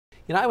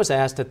You know, I was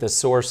asked at the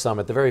Source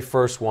Summit, the very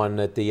first one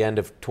at the end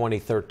of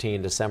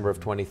 2013, December of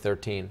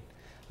 2013,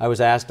 I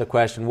was asked a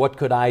question, what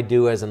could I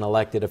do as an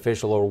elected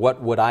official, or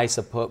what would I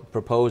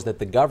propose that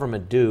the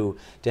government do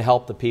to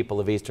help the people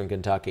of Eastern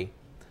Kentucky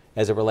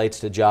as it relates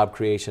to job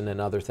creation and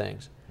other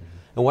things?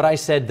 And what I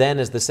said then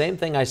is the same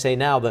thing I say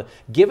now.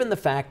 Given the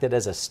fact that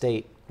as a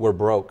state we're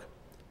broke,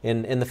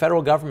 and the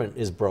federal government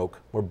is broke,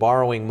 we're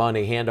borrowing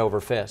money hand over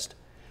fist,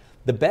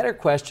 the better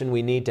question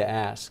we need to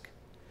ask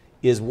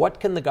is, what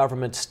can the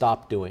government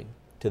stop doing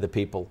to the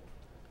people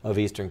of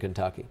Eastern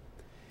Kentucky?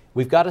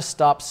 We've got to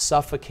stop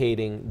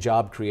suffocating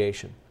job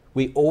creation.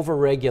 We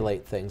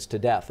overregulate things to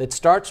death. It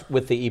starts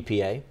with the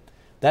EPA.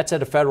 That's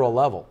at a federal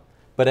level.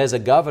 But as a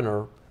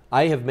governor,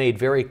 I have made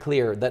very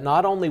clear that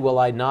not only will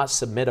I not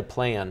submit a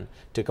plan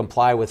to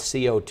comply with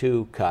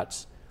CO2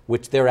 cuts,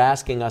 which they're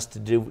asking us to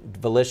do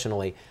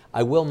volitionally,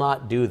 I will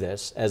not do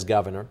this as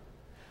governor.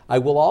 I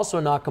will also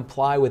not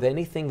comply with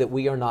anything that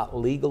we are not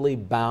legally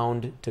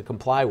bound to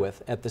comply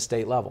with at the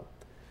state level.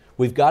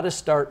 We've got to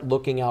start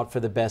looking out for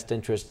the best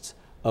interests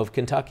of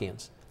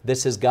Kentuckians.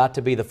 This has got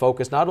to be the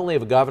focus not only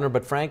of a governor,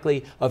 but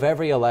frankly of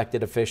every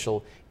elected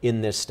official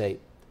in this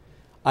state.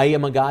 I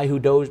am a guy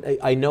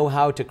I know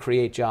how to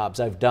create jobs.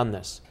 I've done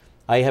this.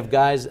 I have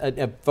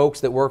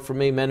folks that work for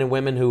me, men and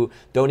women who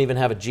don't even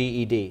have a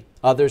GED,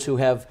 others who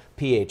have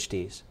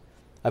PhDs.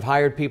 I've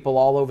hired people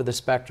all over the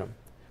spectrum.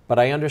 But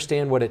I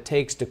understand what it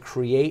takes to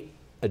create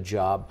a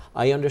job.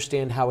 I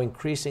understand how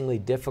increasingly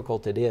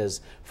difficult it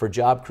is for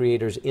job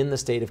creators in the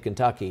state of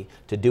Kentucky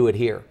to do it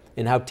here,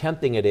 and how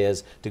tempting it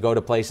is to go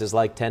to places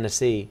like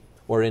Tennessee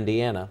or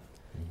Indiana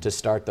to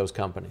start those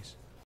companies.